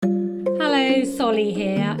Hello, Solly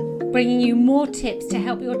here, bringing you more tips to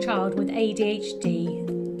help your child with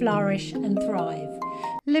ADHD flourish and thrive.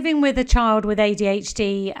 Living with a child with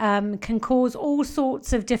ADHD can cause all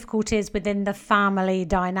sorts of difficulties within the family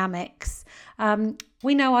dynamics.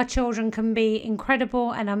 We know our children can be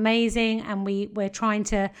incredible and amazing, and we're trying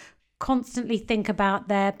to constantly think about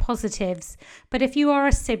their positives. But if you are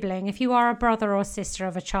a sibling, if you are a brother or sister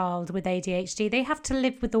of a child with ADHD, they have to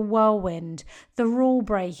live with the whirlwind, the rule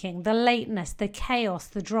breaking, the lateness, the chaos,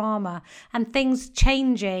 the drama, and things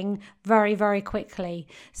changing very, very quickly.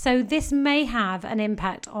 So this may have an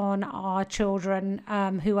impact on our children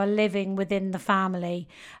who are living within the family.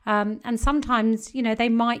 And sometimes, they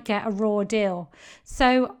might get a raw deal.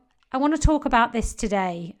 So I want to talk about this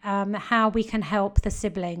today, how we can help the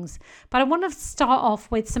siblings. But I want to start off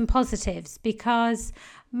with some positives, because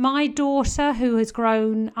my daughter, who has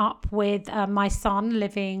grown up with my son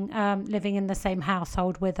living in the same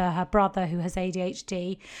household with her brother who has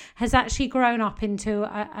ADHD, has actually grown up into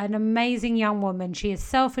an amazing young woman. She is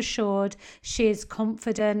self-assured, she is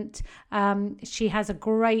confident, she has a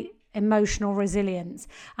great emotional resilience.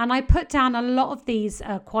 And I put down a lot of these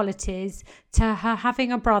qualities to her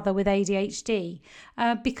having a brother with ADHD,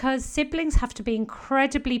 because siblings have to be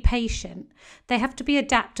incredibly patient. They have to be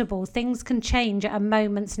adaptable. Things can change at a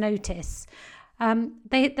moment's notice.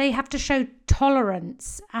 They have to show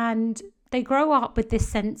tolerance, and they grow up with this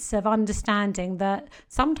sense of understanding that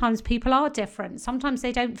sometimes people are different. Sometimes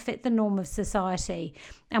they don't fit the norm of society,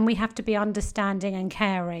 and we have to be understanding and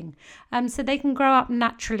caring. So they can grow up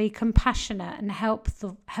naturally compassionate and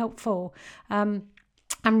helpful,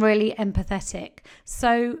 and really empathetic.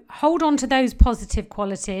 So hold on to those positive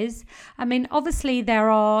qualities. I mean, obviously there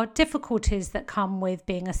are difficulties that come with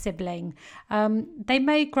being a sibling. They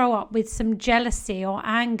may grow up with some jealousy or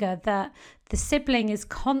anger that the sibling is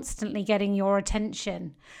constantly getting your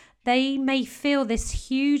attention. They may feel this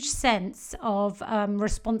huge sense of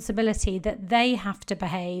responsibility that they have to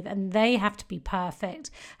behave, and they have to be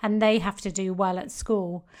perfect, and they have to do well at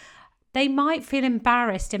school. They might feel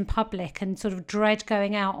embarrassed in public and sort of dread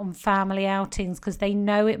going out on family outings because they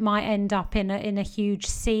know it might end up in a huge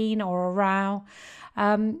scene or a row.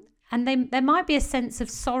 And there might be a sense of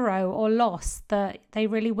sorrow or loss that they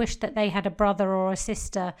really wish that they had a brother or a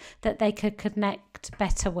sister that they could connect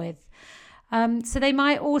better with. So they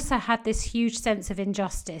might also have this huge sense of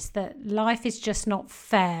injustice, that life is just not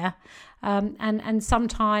fair. And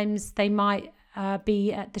sometimes they might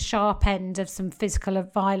be at the sharp end of some physical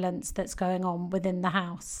violence that's going on within the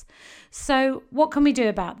house. So what can we do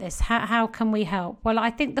about this? How can we help? Well,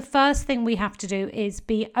 I think the first thing we have to do is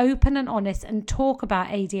be open and honest and talk about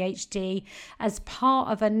ADHD as part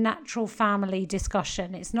of a natural family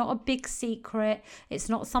discussion. It's not a big secret. It's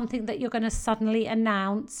not something that you're going to suddenly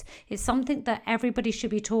announce. It's something that everybody should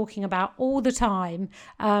be talking about all the time,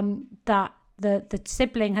 that the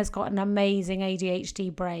sibling has got an amazing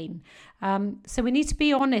ADHD brain. So we need to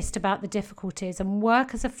be honest about the difficulties and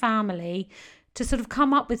work as a family to sort of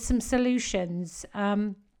come up with some solutions.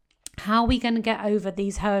 How are we going to get over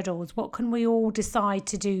these hurdles? What can we all decide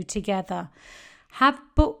to do together? Have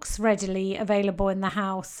books readily available in the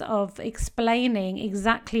house of explaining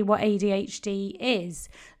exactly what ADHD is.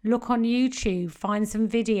 Look on YouTube, find some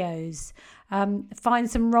videos, find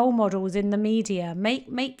some role models in the media. Make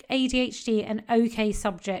ADHD an okay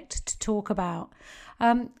subject to talk about,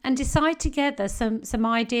 and decide together some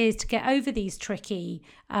ideas to get over these tricky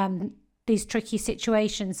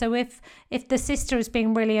situations. So if the sister is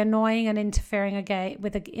being really annoying and interfering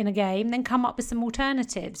in a game, then come up with some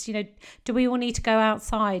alternatives. Do we all need to go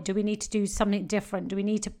outside? Do we need to do something different? Do we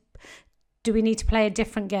need to play a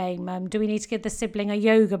different game? Do we need to give the sibling a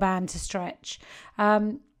yoga band to stretch?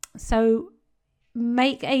 So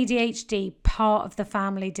make ADHD part of the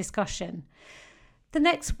family discussion. The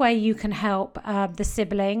next way you can help the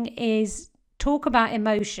sibling is talk about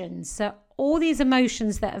emotions. So all these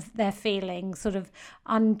emotions that they're feeling, sort of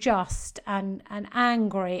unjust and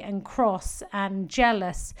angry and cross and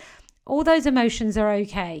jealous, all those emotions are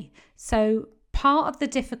okay. So part of the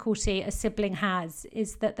difficulty a sibling has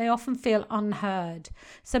is that they often feel unheard.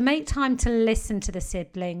 So make time to listen to the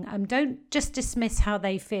sibling, and don't just dismiss how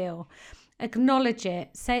they feel. Acknowledge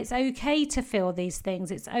it. Say it's okay to feel these things.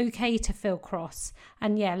 It's okay to feel cross.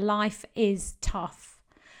 And yeah, life is tough.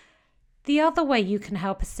 The other way you can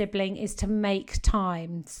help a sibling is to make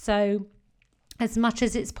time. So as much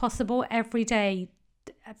as it's possible every day,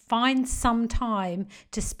 find some time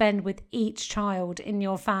to spend with each child in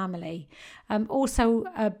your family. Also,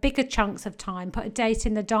 bigger chunks of time, put a date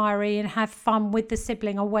in the diary and have fun with the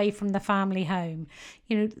sibling away from the family home.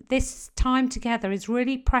 This time together is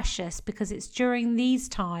really precious because it's during these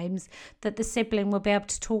times that the sibling will be able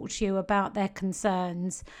to talk to you about their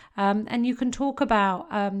concerns. And you can talk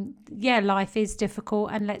about, life is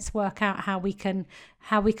difficult, and let's work out how we can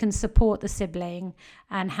support the sibling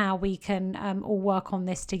and how we can all work on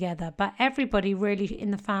this together. But everybody really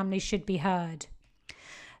in the family should be heard.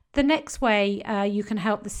 The next way you can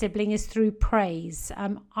help the sibling is through praise.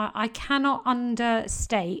 I cannot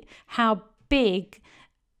understate how big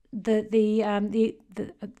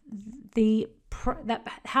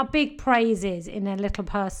how big praise is in a little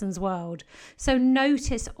person's world. So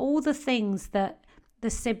notice all the things that the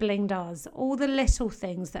sibling does, all the little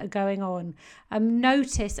things that are going on.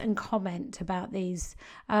 Notice and comment about these.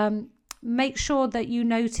 Make sure that you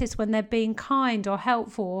notice when they're being kind or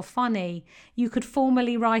helpful or funny. You could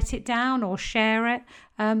formally write it down or share it,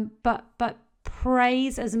 but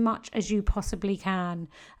praise as much as you possibly can.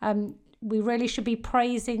 We really should be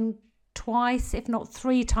praising twice, if not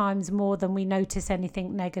 3 times more than we notice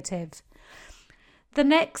anything negative. The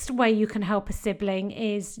next way you can help a sibling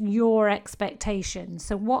is your expectations.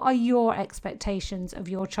 So what are your expectations of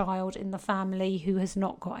your child in the family who has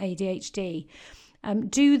not got ADHD?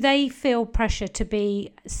 Do they feel pressure to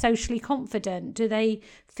be socially confident? Do they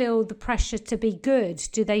feel the pressure to be good?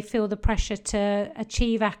 Do they feel the pressure to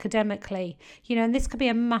achieve academically? And this could be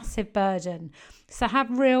a massive burden. So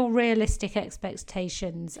have realistic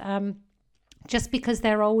expectations. Just because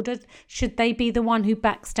they're older, should they be the one who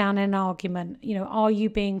backs down in an argument? Are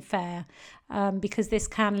you being fair? Because this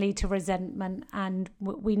can lead to resentment, and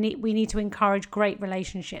we need to encourage great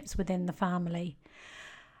relationships within the family.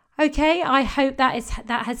 Okay, I hope that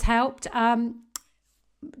has helped.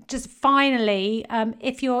 Just finally,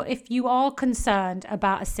 if you are concerned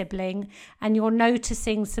about a sibling and you're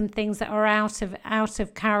noticing some things that are out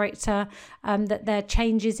of character, that there are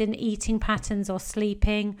changes in eating patterns or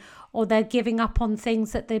sleeping, or they're giving up on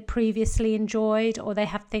things that they previously enjoyed, or they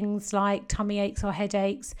have things like tummy aches or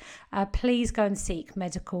headaches, please go and seek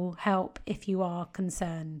medical help if you are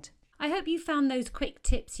concerned. I hope you found those quick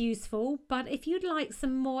tips useful, but if you'd like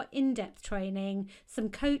some more in-depth training, some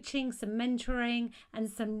coaching, some mentoring, and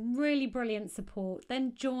some really brilliant support,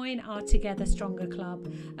 then join our Together Stronger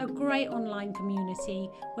Club, a great online community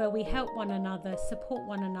where we help one another, support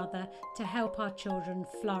one another to help our children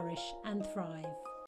flourish and thrive.